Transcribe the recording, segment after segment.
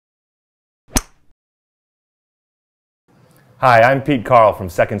Hi, I'm Pete Karle from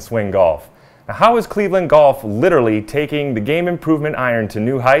Second Swing Golf. Now, how is Cleveland Golf literally taking the game improvement iron to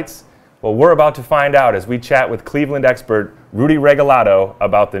new heights? Well, we're about to find out as we chat with Cleveland expert Rudy Regalado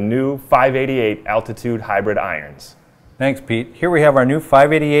about the new 588 Altitude Hybrid irons. Thanks, Pete. Here we have our new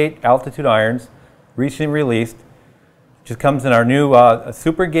 588 Altitude irons, recently released. Just comes in our new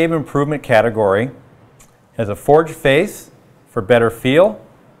Super Game Improvement category. Has a forged face for better feel,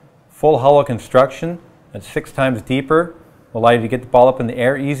 full hollow construction that's 6 times deeper, will allow you to get the ball up in the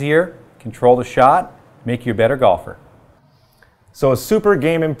air easier, control the shot, make you a better golfer. So a super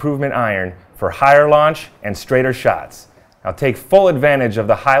game improvement iron for higher launch and straighter shots. Now take full advantage of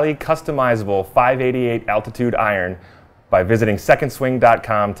the highly customizable 588 Altitude iron by visiting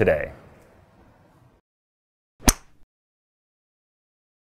secondswing.com today.